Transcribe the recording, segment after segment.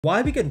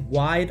Why we get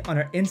wide on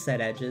our inside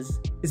edges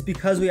is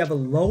because we have a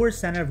lower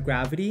center of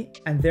gravity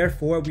and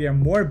therefore we are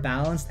more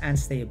balanced and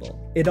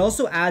stable. It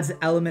also adds an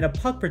element of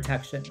puck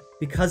protection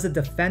because the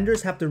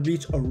defenders have to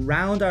reach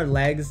around our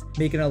legs,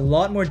 making it a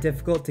lot more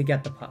difficult to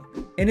get the puck.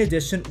 In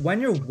addition, when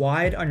you're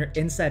wide on your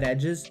inside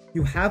edges,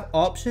 you have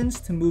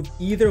options to move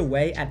either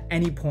way at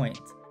any point.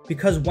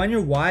 Because when you're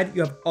wide,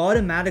 you have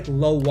automatic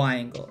low Y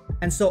angle.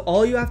 And so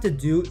all you have to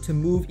do to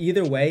move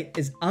either way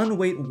is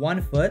unweight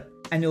one foot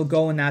and you'll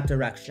go in that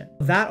direction.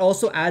 That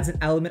also adds an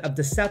element of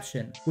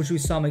deception, which we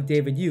saw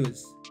McDavid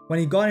use. When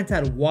he got into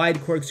that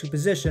wide corkscrew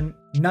position,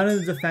 none of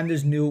the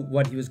defenders knew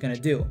what he was going to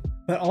do.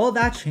 But all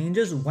that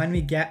changes when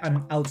we get on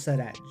an outside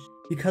edge.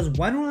 Because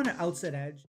when we're on an outside edge,